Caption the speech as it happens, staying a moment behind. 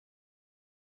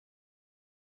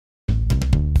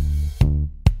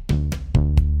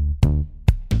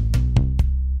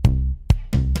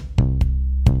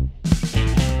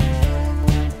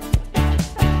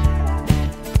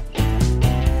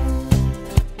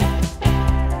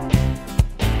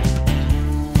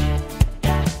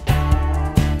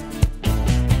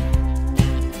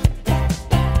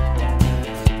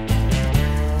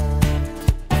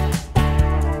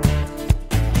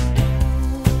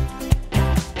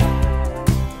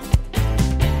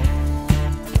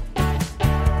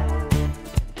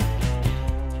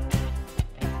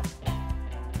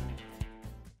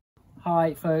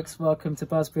Hi folks, welcome to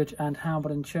Busbridge and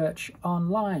Hambledon Church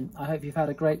Online. I hope you've had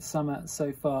a great summer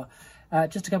so far.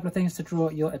 Just a couple of things to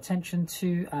draw your attention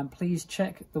to. Please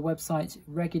check the website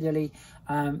regularly.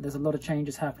 There's a lot of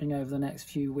changes happening over the next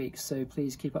few weeks, so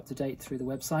please keep up to date through the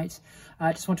website.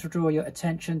 I just want to draw your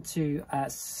attention to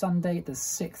Sunday the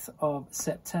 6th of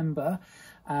September.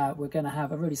 We're going to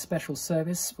have a really special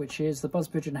service, which is the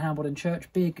Busbridge and Hambledon Church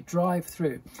big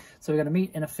drive-through. So we're going to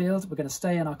meet in a field, we're going to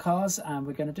stay in our cars, and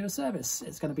we're going to do a service.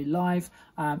 It's going to be live,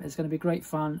 it's going to be great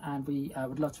fun, and we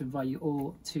would love to invite you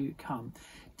all to come.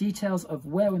 Details of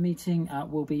where we're meeting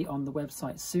will be on the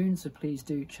website soon, so please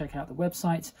do check out the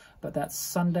website. But that's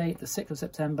Sunday the 6th of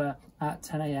September at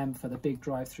 10 AM for the big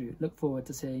drive-through. Look forward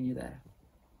to seeing you there.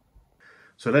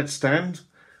 So let's stand,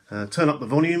 turn up the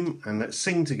volume, and let's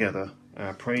sing together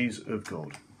our praise of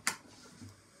God.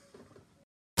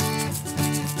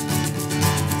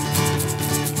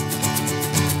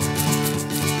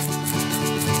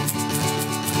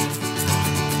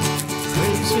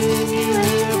 Praising you,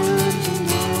 heavens and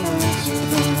worlds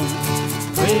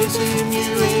above. Praising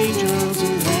you, angels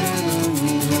in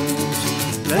heavenly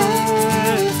hosts.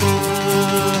 Let the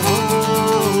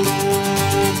whole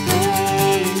earth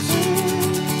praise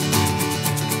Him.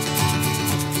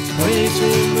 Praise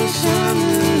Him, the sun,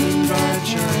 moon, and bright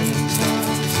shining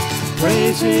stars.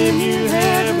 Praise Him, you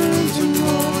heavens and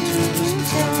waters and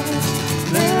skies.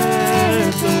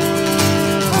 Let the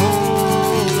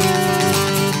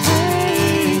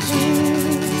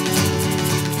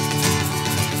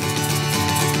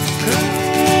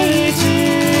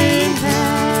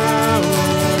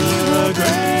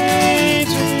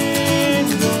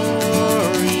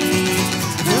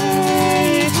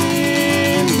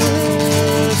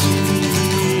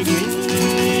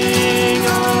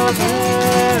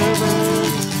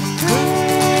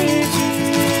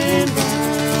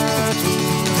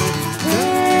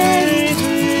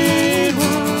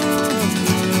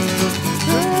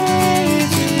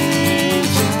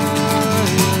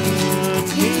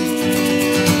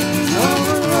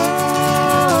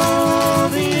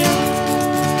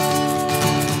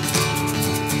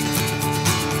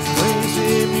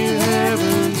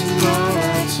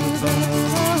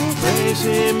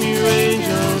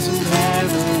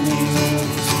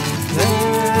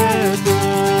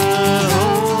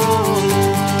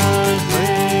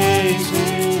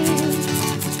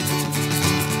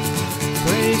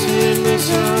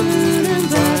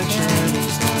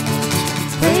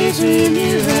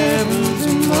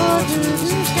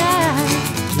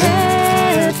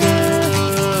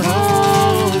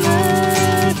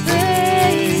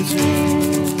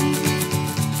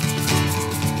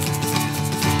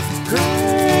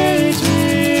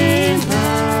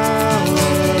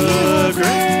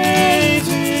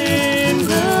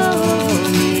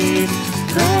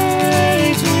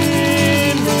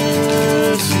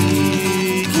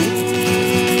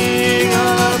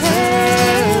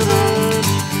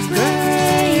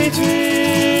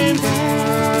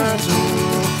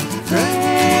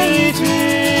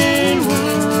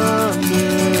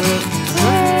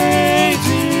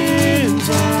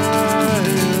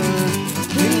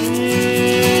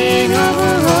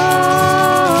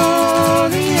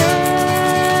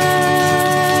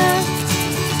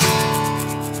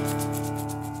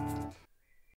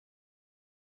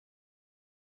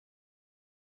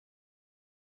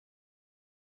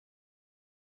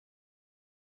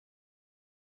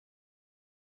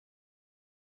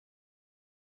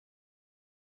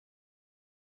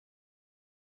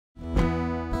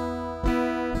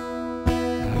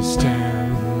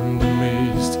stand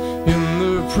amazed in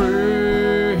the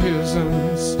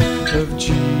presence of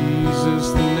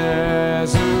Jesus the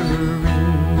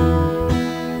Nazarene,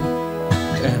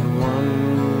 and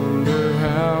wonder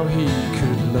how He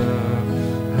could love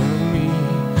me,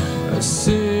 a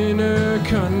sinner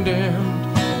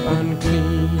condemned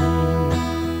unclean.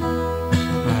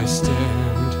 I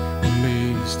stand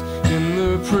amazed in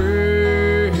the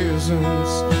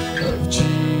presence of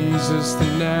Jesus the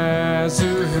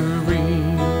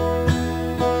Nazarene,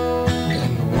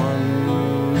 and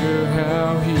wonder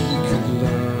how He could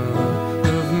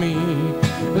love me,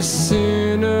 a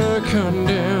sinner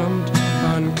condemned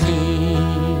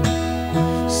unclean,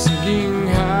 singing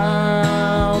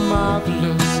how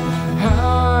marvelous,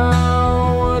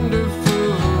 how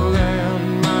wonderful,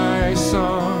 and my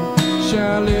song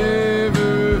shall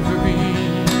ever be.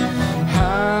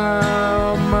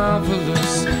 How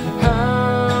marvelous,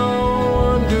 how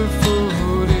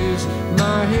wonderful is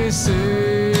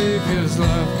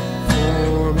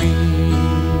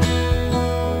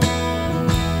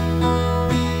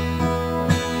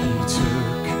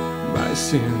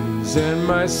and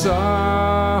my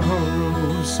sorrows.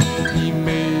 He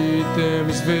made them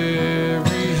his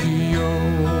very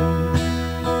own.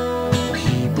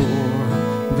 He bore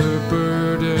the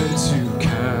burden to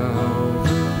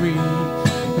Calvary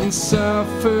and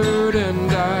suffered and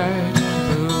died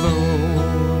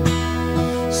alone,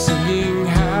 singing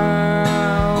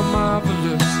how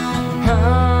marvelous,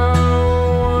 how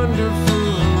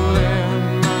wonderful,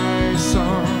 and my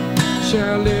song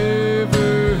shall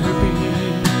ever be.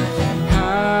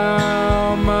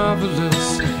 How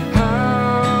marvelous,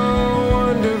 how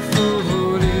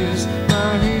wonderful is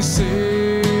my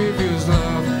Savior's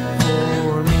love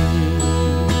for me.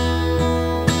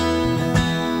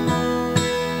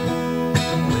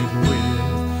 When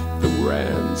with the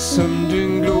ransomed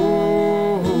in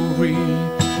glory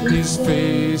his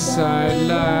face I at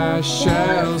last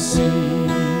shall see,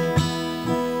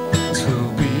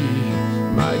 'twill be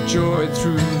my joy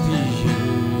through the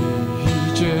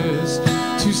ages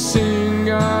to sing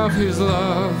of his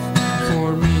love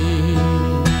for me,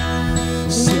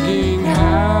 singing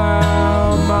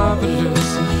how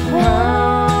marvelous,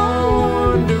 how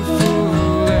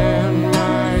wonderful, and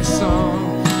my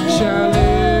song shall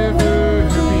ever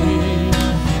be.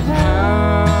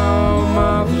 How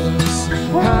marvelous,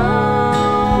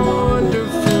 how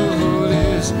wonderful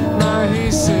is my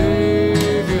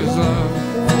Savior's love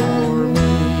for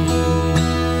me,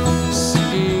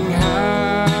 singing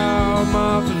how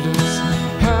marvelous,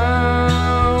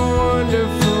 how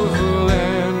wonderful,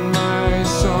 and my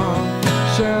song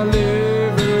shall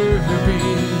ever be.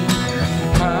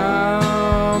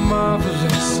 How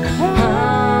marvelous,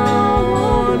 how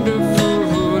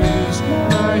wonderful is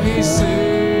my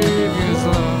Savior's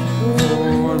love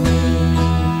for me.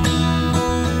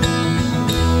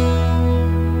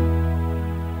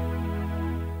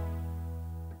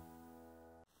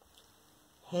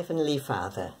 Heavenly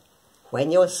Father,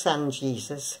 when your Son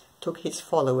Jesus took his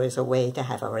followers away to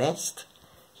have a rest,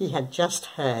 he had just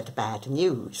heard bad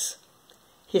news.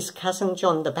 His cousin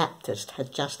John the Baptist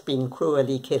had just been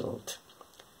cruelly killed.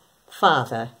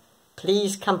 Father,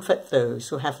 please comfort those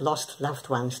who have lost loved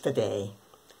ones today,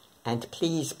 and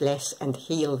please bless and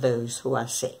heal those who are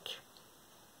sick.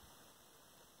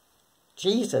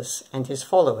 Jesus and his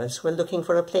followers were looking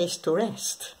for a place to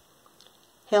rest.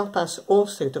 Help us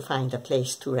also to find a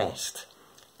place to rest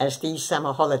as these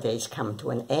summer holidays come to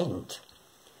an end.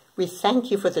 We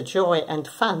thank you for the joy and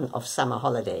fun of summer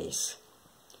holidays.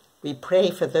 We pray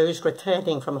for those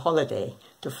returning from holiday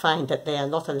to find that they are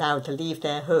not allowed to leave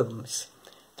their homes,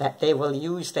 that they will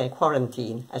use their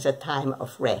quarantine as a time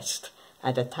of rest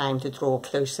and a time to draw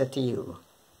closer to you.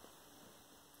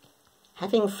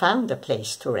 Having found a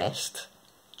place to rest,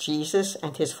 Jesus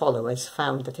and his followers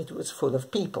found that it was full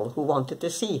of people who wanted to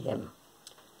see him.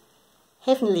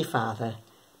 Heavenly Father,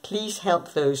 please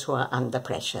help those who are under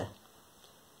pressure.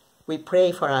 We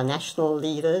pray for our national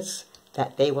leaders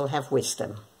that they will have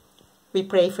wisdom. We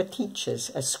pray for teachers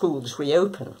as schools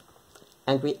reopen,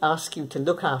 and we ask you to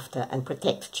look after and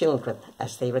protect children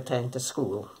as they return to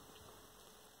school.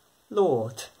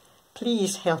 Lord,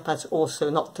 please help us also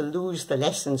not to lose the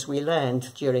lessons we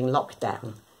learned during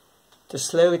lockdown, to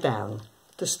slow down,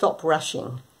 to stop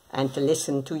rushing, and to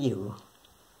listen to you.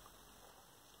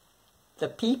 The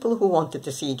people who wanted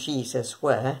to see Jesus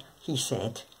were, he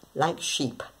said, like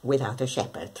sheep without a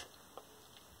shepherd.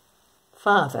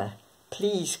 Father,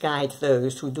 please guide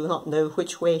those who do not know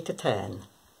which way to turn.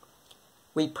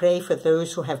 We pray for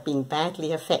those who have been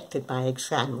badly affected by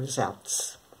exam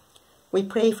results. We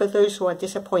pray for those who are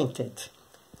disappointed,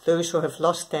 those who have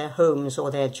lost their homes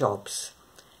or their jobs,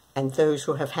 and those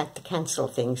who have had to cancel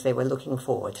things they were looking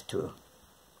forward to.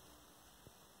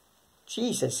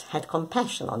 Jesus had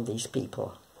compassion on these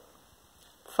people.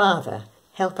 Father,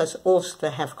 help us also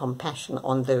to have compassion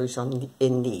on those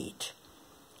in need.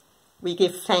 We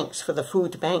give thanks for the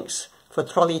food banks, for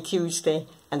Trolley Tuesday,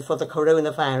 and for the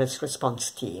coronavirus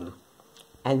response team.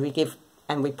 And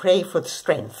we pray for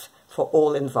strength for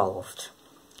all involved.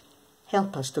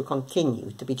 Help us to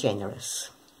continue to be generous.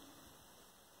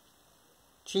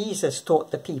 Jesus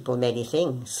taught the people many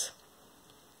things.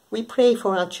 We pray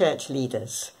for our church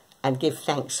leaders and give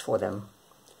thanks for them.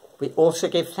 We also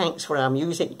give thanks for our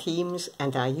music teams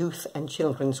and our youth and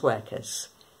children's workers.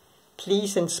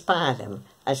 Please inspire them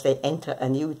as they enter a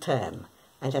new term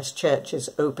and as churches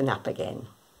open up again.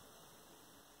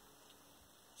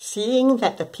 Seeing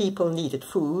that the people needed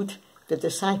food, the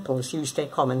disciples used their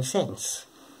common sense.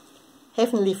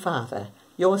 Heavenly Father,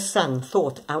 your Son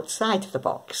thought outside the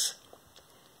box.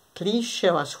 Please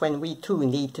show us when we too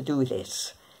need to do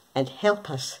this, and help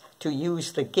us to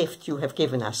use the gift you have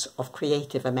given us of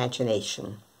creative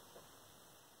imagination.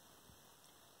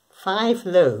 5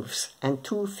 loaves and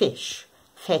 2 fish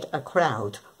fed a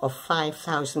crowd of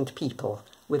 5,000 people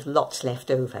with lots left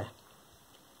over.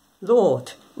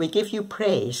 Lord, we give you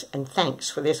praise and thanks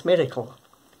for this miracle.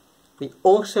 We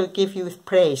also give you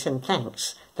praise and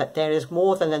thanks that there is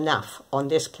more than enough on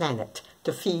this planet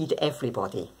to feed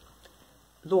everybody.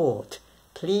 Lord,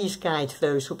 please guide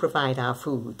those who provide our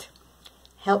food.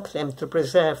 Help them to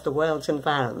preserve the world's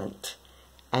environment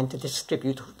and to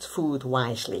distribute food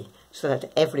wisely so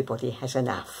that everybody has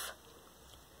enough.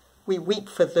 We weep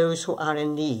for those who are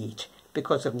in need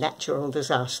because of natural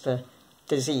disaster,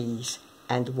 disease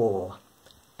and war,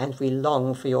 and we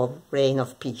long for your reign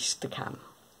of peace to come.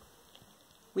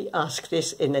 We ask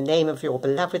this in the name of your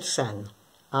beloved Son,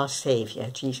 our Saviour,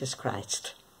 Jesus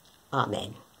Christ.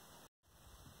 Amen.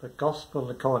 The Gospel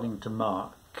according to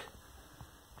Mark,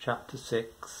 chapter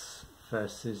 6,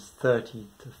 verses 30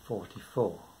 to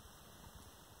 44.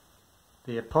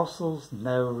 The apostles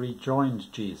now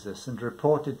rejoined Jesus and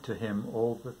reported to him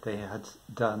all that they had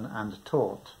done and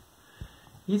taught.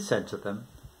 He said to them,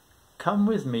 "Come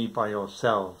with me by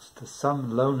yourselves to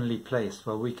some lonely place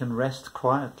where we can rest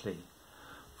quietly,"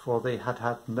 for they had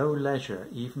had no leisure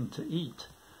even to eat,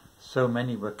 so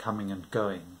many were coming and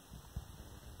going.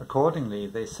 Accordingly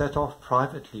they set off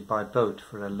privately by boat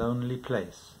for a lonely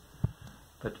place.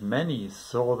 But many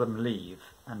saw them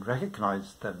leave and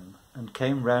recognized them and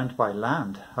came round by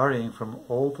land, hurrying from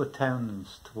all the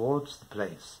towns towards the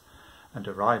place, and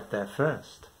arrived there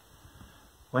first.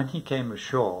 When he came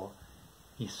ashore,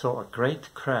 he saw a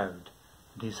great crowd,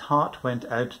 and his heart went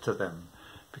out to them,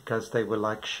 because they were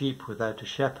like sheep without a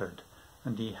shepherd,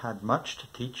 and he had much to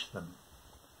teach them.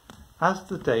 As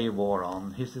the day wore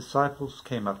on, his disciples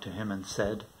came up to him and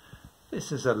said,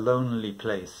 "This is a lonely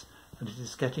place, and it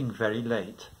is getting very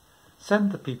late.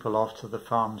 Send the people off to the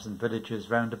farms and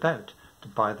villages round about to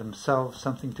buy themselves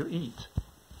something to eat."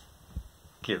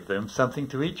 "Give them something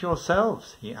to eat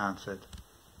yourselves," he answered.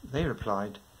 They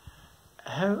replied,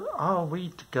 "How are we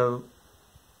to go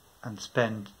and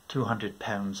spend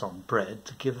 £200 on bread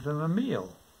to give them a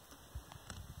meal?"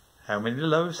 "How many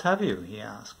loaves have you?" he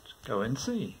asked. "Go and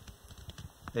see."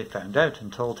 They found out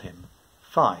and told him,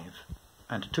 5,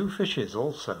 and 2 fishes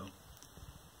also.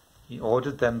 He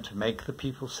ordered them to make the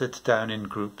people sit down in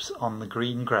groups on the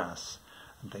green grass,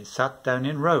 and they sat down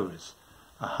in rows,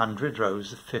 100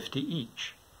 rows of 50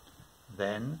 each.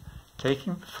 Then,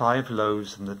 taking the 5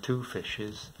 loaves and the 2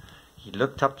 fishes, he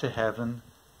looked up to heaven,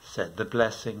 said the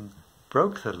blessing,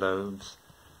 broke the loaves,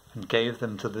 and gave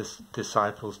them to the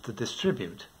disciples to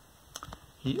distribute.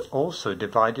 He also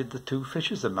divided the 2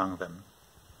 fishes among them.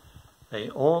 They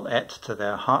all ate to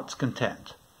their heart's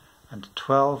content, and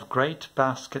 12 great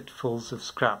basketfuls of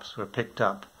scraps were picked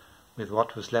up with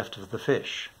what was left of the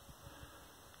fish.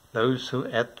 Those who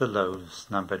ate the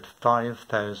loaves numbered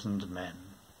 5,000 men.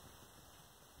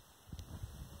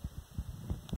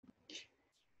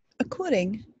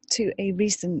 According to a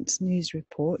recent news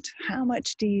report, how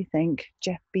much do you think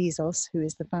Jeff Bezos, who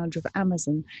is the founder of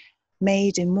Amazon,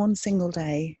 made in one single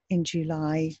day in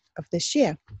July of this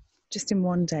year? Just in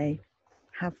one day.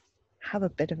 Have a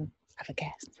bit of a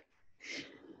guess.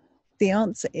 The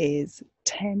answer is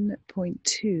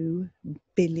 £10.2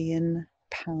 billion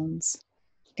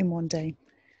in one day.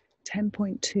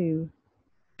 £10.2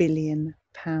 billion.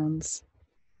 I'm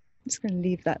just going to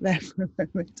leave that there for a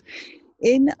moment.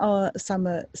 In our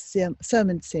summer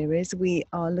sermon series, we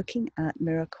are looking at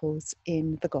miracles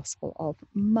in the Gospel of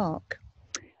Mark.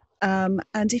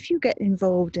 And if you get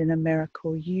involved in a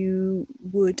miracle, you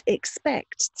would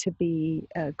expect to be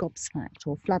gobsmacked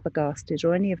or flabbergasted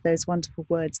or any of those wonderful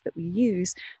words that we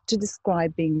use to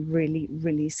describe being really,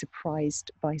 really surprised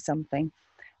by something.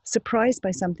 Surprised by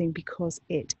something because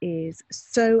it is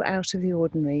so out of the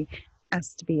ordinary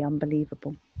as to be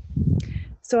unbelievable.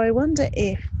 So I wonder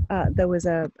if there was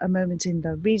a moment in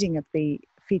the reading of the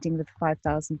feeding of the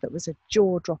 5,000 that was a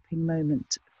jaw-dropping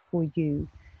moment for you.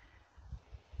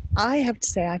 I have to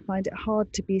say I find it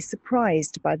hard to be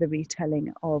surprised by the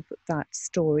retelling of that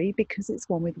story because it's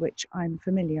one with which I'm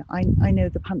familiar. I know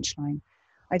the punchline.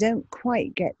 I don't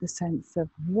quite get the sense of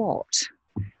what.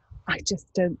 I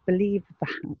just don't believe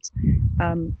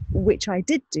that, which I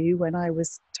did do when I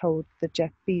was told that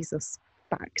Jeff Bezos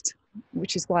backed,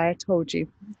 which is why I told you,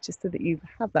 just so that you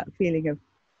have that feeling of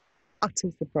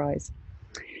utter surprise.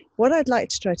 What I'd like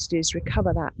to try to do is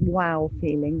recover that wow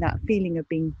feeling, that feeling of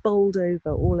being bowled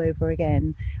over all over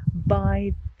again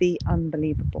by the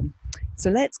unbelievable. So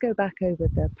let's go back over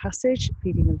the passage,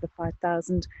 feeding of the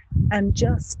 5,000, and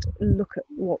just look at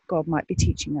what God might be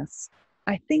teaching us.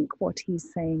 I think what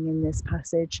he's saying in this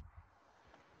passage,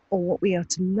 or what we are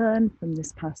to learn from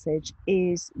this passage,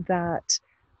 is that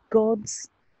God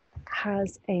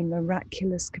has a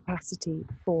miraculous capacity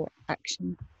for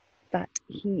action, that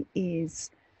he is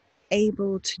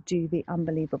able to do the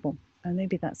unbelievable. And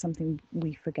maybe that's something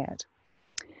we forget.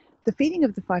 The feeding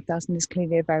of the 5,000 is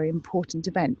clearly a very important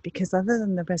event, because other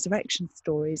than the resurrection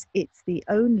stories, it's the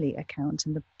only account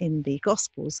in the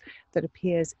Gospels that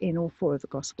appears in all four of the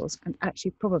Gospels, and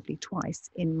actually probably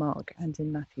twice in Mark and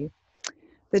in Matthew.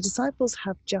 The disciples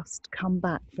have just come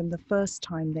back from the first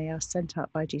time they are sent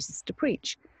out by Jesus to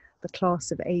preach. The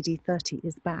class of AD 30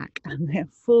 is back, and they're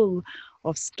full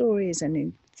of stories and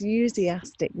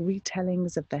enthusiastic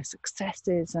retellings of their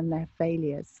successes and their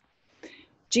failures.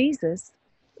 Jesus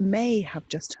may have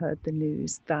just heard the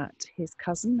news that his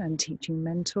cousin and teaching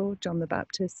mentor, John the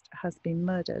Baptist, has been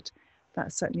murdered.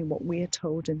 That's certainly what we are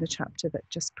told in the chapter that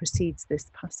just precedes this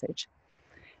passage.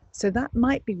 So that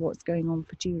might be what's going on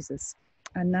for Jesus.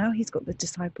 And now he's got the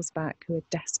disciples back who are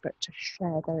desperate to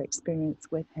share their experience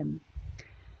with him.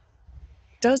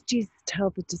 Does Jesus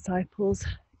tell the disciples,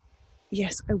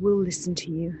 yes, I will listen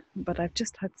to you, but I've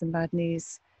just had some bad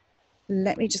news.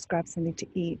 Let me just grab something to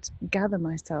eat, gather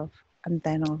myself, and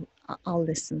then I'll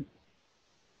listen.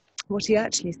 What he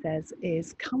actually says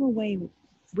is, come away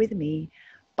with me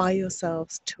by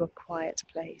yourselves to a quiet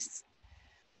place.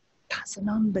 That's an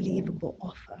unbelievable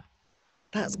offer.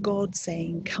 That's God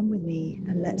saying, come with me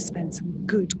and let's spend some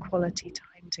good quality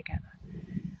time together.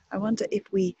 I wonder if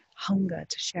we hunger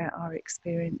to share our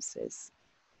experiences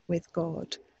with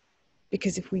God,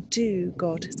 because if we do,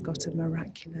 God has got a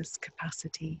miraculous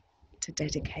capacity to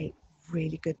dedicate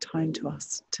really good time to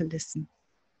us to listen.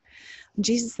 And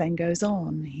Jesus then goes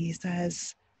on, he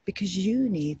says, because you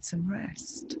need some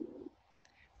rest.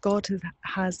 God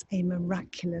has a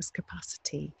miraculous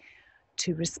capacity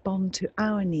to respond to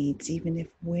our needs, even if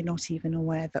we're not even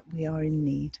aware that we are in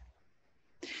need.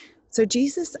 So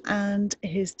Jesus and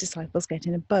his disciples get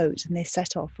in a boat and they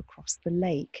set off across the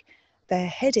lake. They're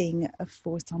heading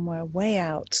for somewhere way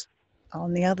out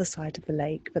on the other side of the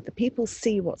lake, but the people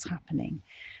see what's happening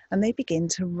and they begin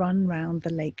to run round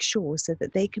the lake shore so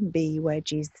that they can be where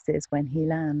Jesus is when he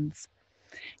lands.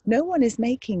 No one is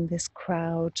making this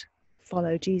crowd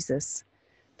follow Jesus.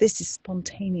 This is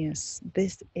spontaneous.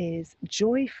 This is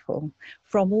joyful.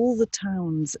 From all the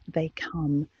towns they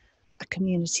come, a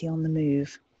community on the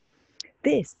move.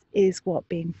 This is what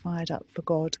being fired up for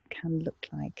God can look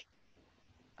like.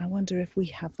 I wonder if we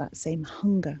have that same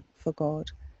hunger for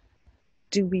God.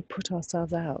 Do we put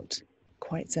ourselves out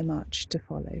quite so much to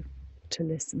follow, to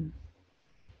listen?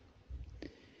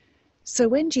 So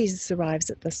when Jesus arrives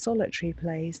at the solitary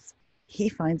place, he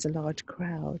finds a large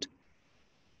crowd.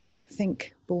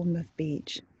 Think Bournemouth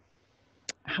Beach.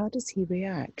 How does he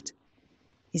react?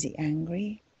 Is he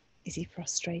angry? Is he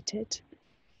frustrated?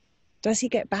 Does he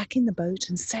get back in the boat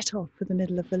and set off for the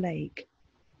middle of the lake?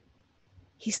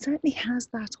 He certainly has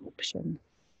that option.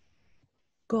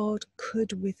 God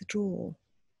could withdraw,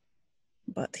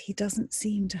 but he doesn't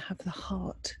seem to have the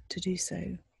heart to do so.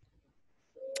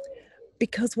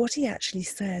 Because what he actually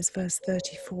says, verse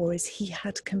 34, is he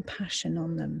had compassion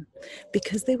on them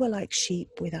because they were like sheep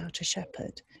without a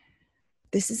shepherd.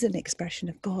 This is an expression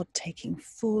of God taking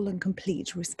full and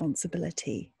complete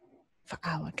responsibility for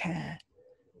our care.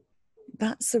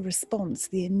 That's a response,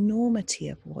 the enormity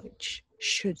of which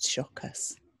should shock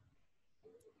us.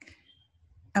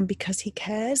 And because he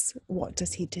cares, what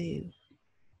does he do?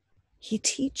 He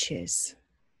teaches.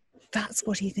 That's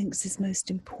what he thinks is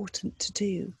most important to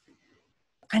do.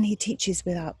 And he teaches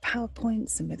without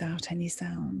PowerPoints and without any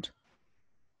sound.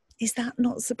 Is that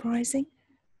not surprising?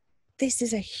 This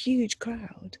is a huge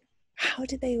crowd. How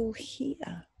did they all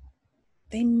hear?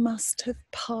 They must have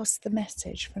passed the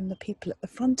message from the people at the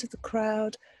front of the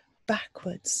crowd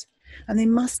backwards. And they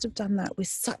must have done that with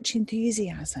such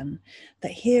enthusiasm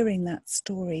that hearing that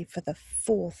story for the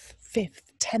 4th,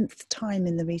 5th, 10th time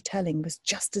in the retelling was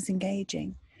just as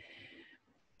engaging.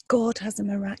 God has a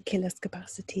miraculous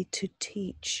capacity to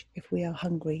teach if we are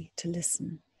hungry to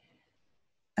listen.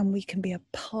 And we can be a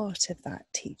part of that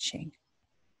teaching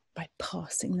by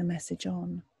passing the message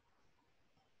on.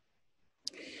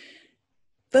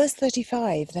 Verse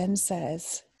 35 then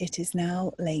says, it is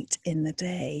now late in the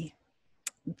day.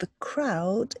 The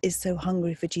crowd is so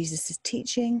hungry for Jesus'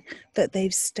 teaching that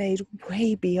they've stayed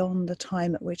way beyond the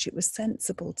time at which it was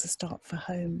sensible to start for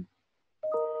home.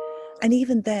 And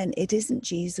even then, it isn't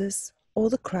Jesus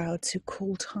or the crowds who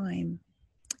call time.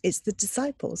 It's the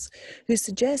disciples who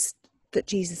suggest that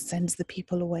Jesus sends the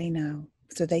people away now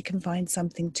so they can find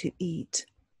something to eat.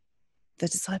 The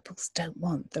disciples don't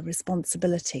want the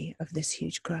responsibility of this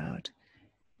huge crowd.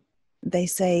 They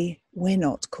say, we're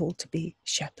not called to be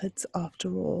shepherds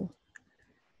after all.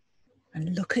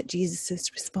 And look at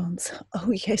Jesus' response.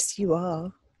 Oh, yes, you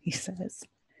are, he says.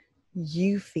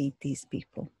 You feed these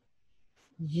people.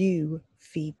 You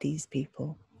feed these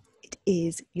people. It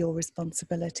is your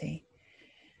responsibility.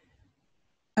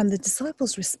 And the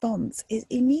disciples' response is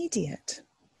immediate.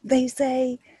 They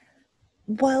say,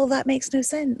 well, that makes no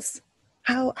sense.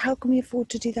 How can we afford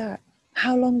to do that?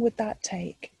 How long would that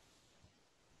take?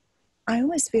 I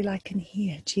almost feel I can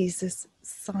hear Jesus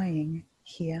sighing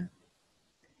here.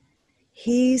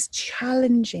 He's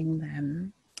challenging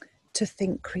them to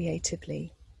think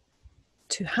creatively,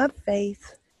 to have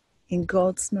faith in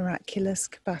God's miraculous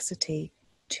capacity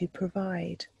to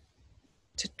provide,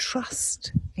 to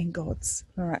trust in God's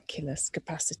miraculous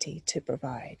capacity to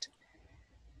provide.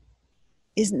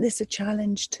 Isn't this a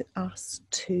challenge to us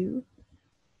too?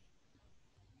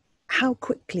 How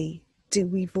quickly do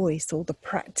we voice all the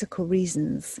practical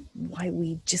reasons why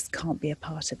we just can't be a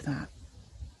part of that?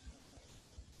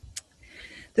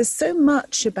 There's so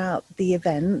much about the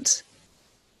event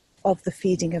of the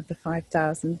feeding of the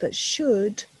 5,000 that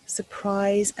should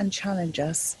surprise and challenge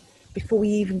us before we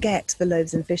even get to the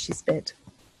loaves and fishes bit.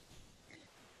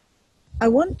 I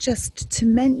want just to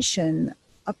mention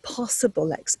a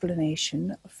possible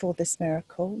explanation for this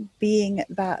miracle, being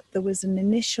that there was an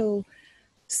initial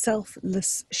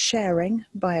selfless sharing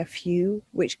by a few,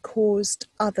 which caused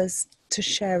others to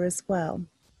share as well.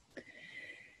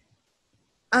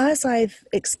 As I've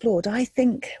explored, I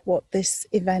think what this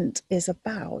event is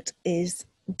about is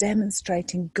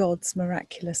demonstrating God's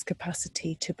miraculous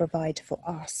capacity to provide for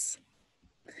us.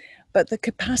 But the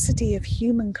capacity of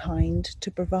humankind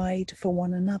to provide for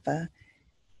one another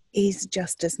is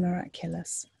just as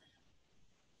miraculous.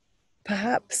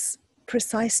 Perhaps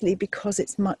precisely because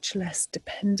it's much less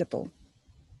dependable.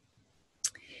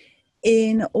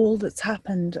 In all that's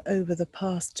happened over the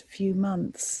past few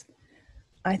months,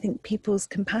 I think people's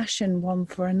compassion one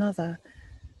for another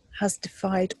has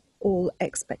defied all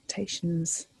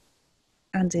expectations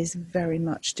and is very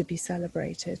much to be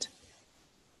celebrated.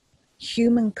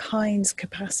 Humankind's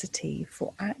capacity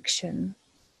for action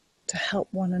to help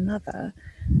one another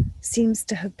seems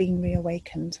to have been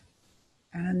reawakened.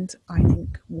 And I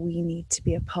think we need to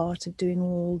be a part of doing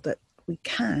all that we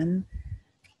can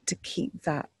to keep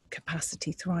that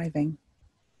capacity thriving.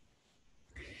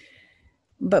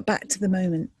 But back to the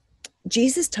moment.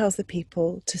 Jesus tells the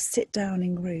people to sit down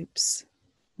in groups.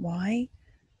 Why?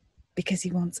 Because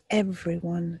he wants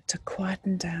everyone to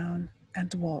quieten down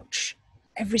and watch,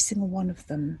 every single one of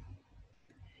them.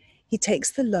 He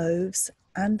takes the loaves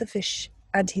and the fish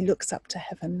and he looks up to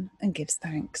heaven and gives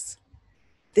thanks.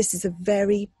 This is a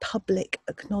very public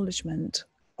acknowledgement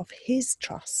of his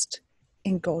trust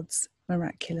in God's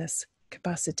miraculous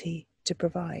capacity to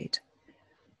provide.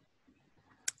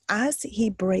 As he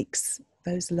breaks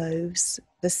those loaves,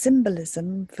 the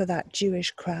symbolism for that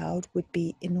Jewish crowd would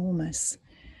be enormous.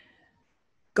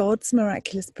 God's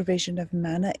miraculous provision of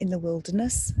manna in the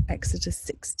wilderness, Exodus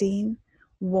 16,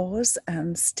 was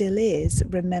and still is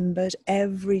remembered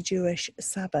every Jewish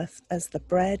Sabbath as the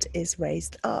bread is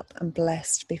raised up and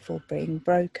blessed before being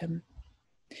broken.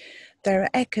 There are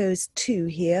echoes too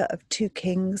here of 2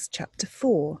 Kings chapter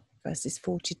 4, verses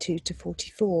 42 to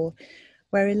 44,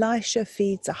 where Elisha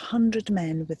feeds 100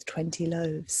 men with 20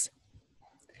 loaves.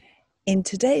 In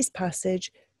today's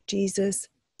passage, Jesus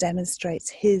demonstrates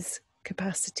his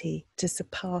capacity to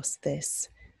surpass this,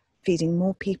 feeding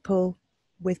more people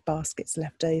with baskets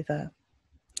left over.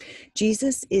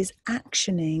 Jesus is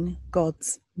actioning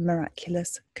God's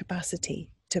miraculous capacity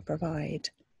to provide.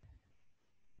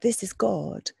 This is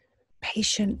God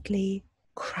patiently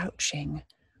crouching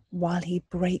while he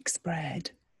breaks bread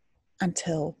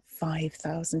until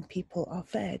 5,000 people are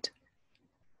fed.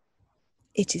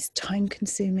 It is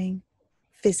time-consuming,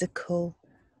 physical,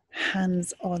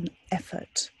 hands-on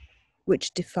effort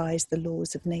which defies the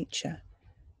laws of nature.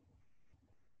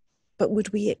 But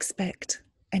would we expect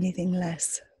anything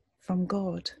less from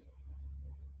God?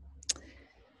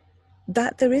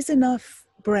 That there is enough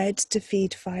bread to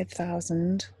feed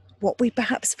 5,000, what we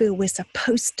perhaps feel we're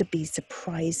supposed to be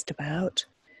surprised about,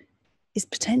 is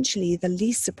potentially the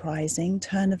least surprising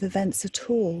turn of events at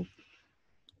all.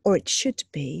 Or it should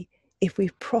be if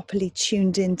we've properly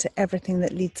tuned into everything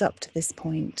that leads up to this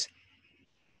point.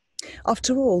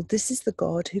 After all, this is the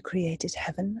God who created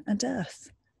heaven and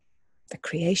earth. The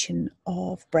creation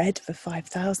of bread for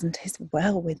 5,000 is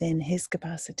well within his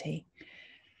capacity.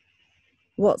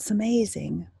 What's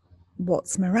amazing,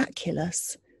 what's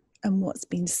miraculous, and what's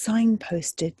been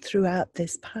signposted throughout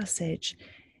this passage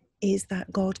is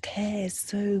that God cares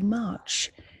so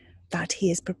much that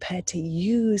he is prepared to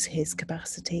use his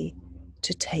capacity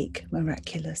to take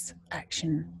miraculous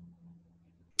action.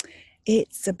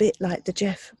 It's a bit like the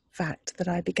Jeff fact that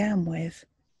I began with.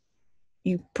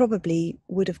 You probably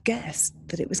would have guessed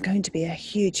that it was going to be a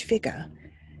huge figure.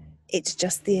 It's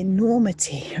just the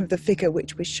enormity of the figure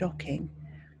which was shocking.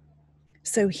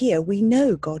 So here we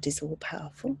know God is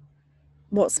all-powerful.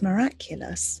 What's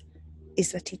miraculous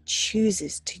is that he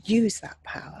chooses to use that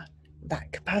power,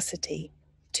 that capacity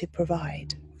to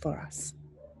provide for us.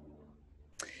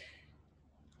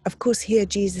 Of course, here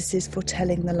Jesus is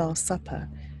foretelling the Last Supper,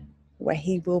 where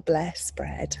he will bless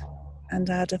bread and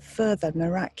add a further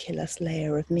miraculous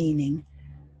layer of meaning,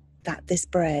 that this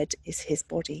bread is his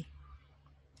body.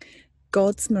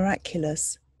 God's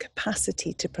miraculous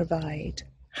capacity to provide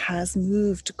has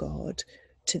moved God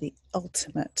to the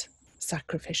ultimate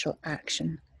sacrificial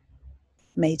action,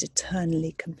 made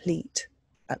eternally complete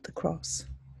at the cross.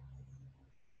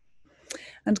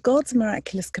 And God's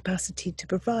miraculous capacity to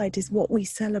provide is what we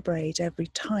celebrate every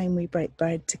time we break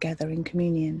bread together in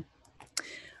communion.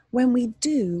 When we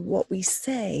do, what we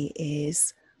say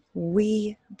is,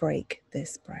 we break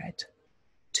this bread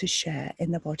to share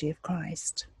in the body of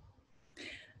Christ.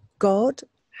 God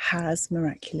has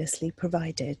miraculously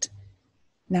provided.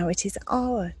 Now it is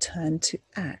our turn to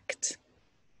act.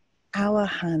 Our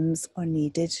hands are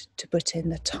needed to put in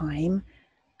the time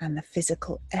and the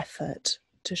physical effort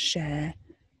to share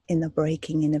in the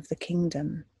breaking in of the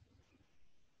kingdom.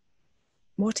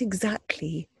 What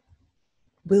exactly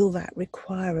will that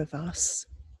require of us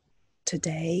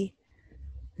today,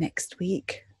 next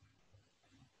week,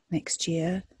 next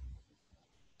year,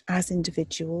 as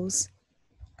individuals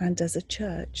and as a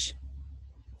church?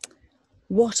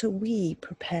 What are we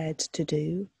prepared to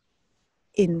do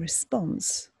in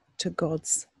response to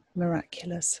God's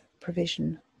miraculous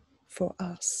provision for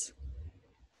us?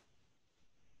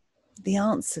 The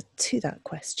answer to that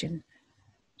question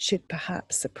should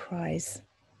perhaps surprise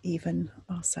even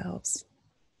ourselves.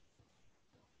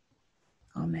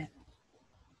 Amen.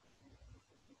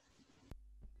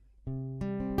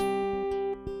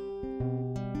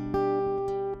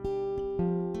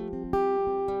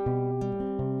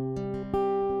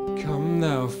 Come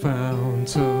thou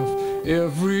fount of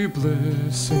every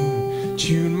blessing,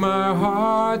 tune my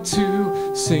heart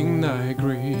to sing thy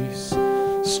grace.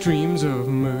 Streams of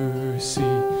mercy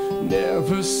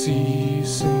never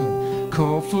ceasing,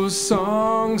 call for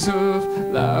songs of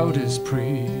loudest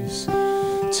praise.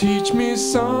 Teach me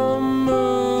some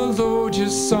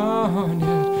melodious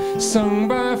sonnet, sung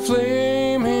by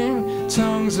flaming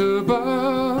tongues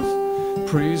above.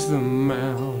 Praise the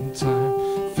mount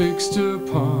I'm fixed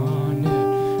upon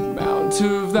it, mount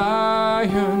of thy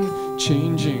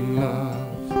unchanging love.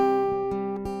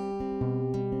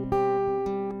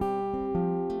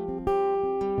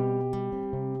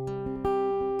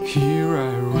 Here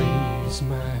I raise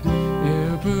my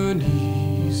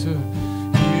Ebenezer,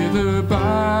 hither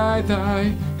by thy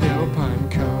help I'm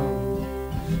come,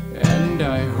 and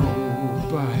I hope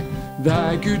by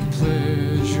thy good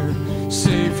pleasure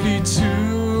safely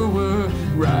to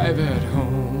arrive at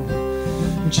home.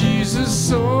 Jesus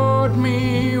sought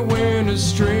me when a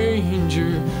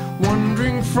stranger,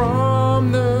 wandering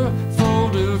from the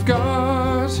fold of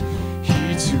God,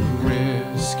 he to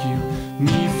rescue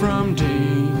me from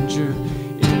danger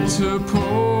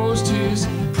interposed his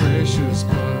precious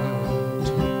blood.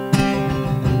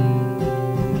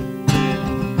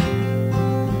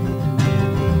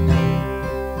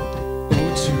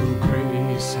 Oh, to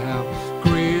grace how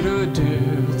great a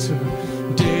delta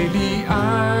daily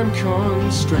I'm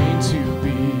constrained to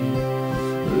be.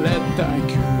 Let thy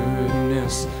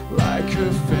goodness like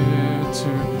a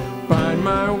fetter bind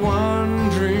my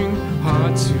wandering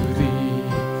heart to thee.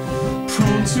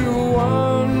 Prone to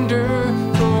wander,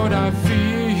 Lord, I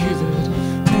feel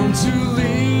it, prone to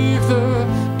leave the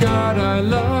God I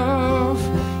love.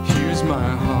 Here's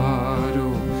my heart,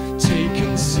 oh, take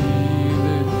and seal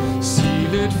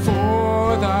it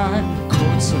for thy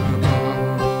courts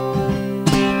above.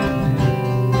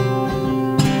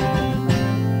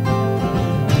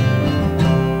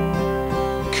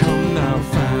 Come thou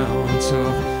fount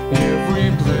of every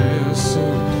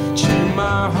blessing, tune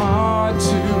my heart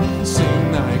to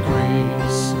sing thy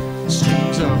grace.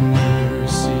 Streams of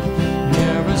mercy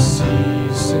never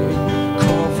ceasing,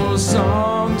 call for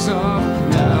songs of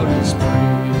loudest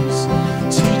praise.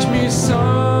 Teach me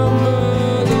some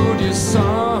melodious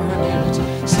sonnet,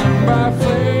 sung by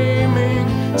flaming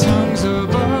tongues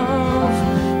above.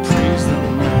 Praise the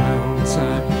mount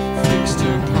I'm fixed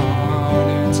upon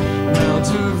it, mount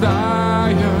of thy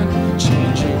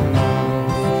unchanging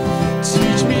love.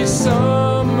 Teach me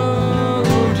some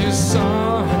melodious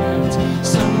sonnet,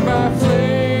 sung by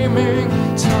flaming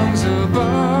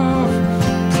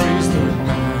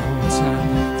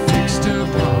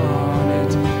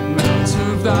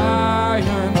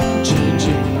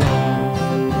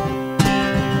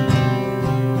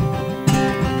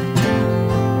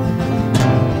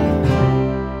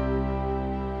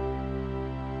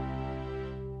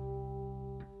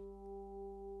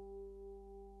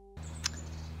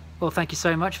Well, thank you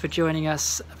so much for joining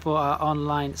us for our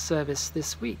online service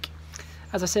this week.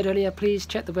 As I said earlier, please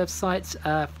check the website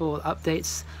for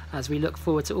updates as we look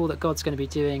forward to all that God's going to be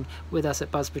doing with us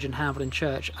at Busbridge and Hambledon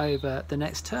Church over the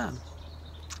next term.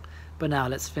 But now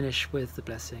let's finish with the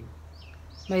blessing.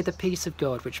 May the peace of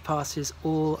God, which passes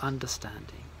all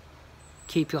understanding,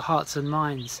 keep your hearts and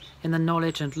minds in the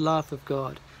knowledge and love of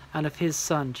God and of his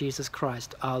Son, Jesus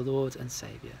Christ, our Lord and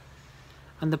Saviour.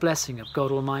 And the blessing of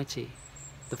God Almighty,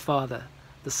 the Father,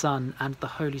 the Son, and the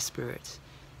Holy Spirit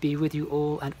be with you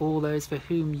all and all those for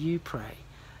whom you pray,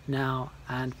 now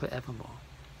and forevermore.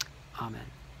 Amen.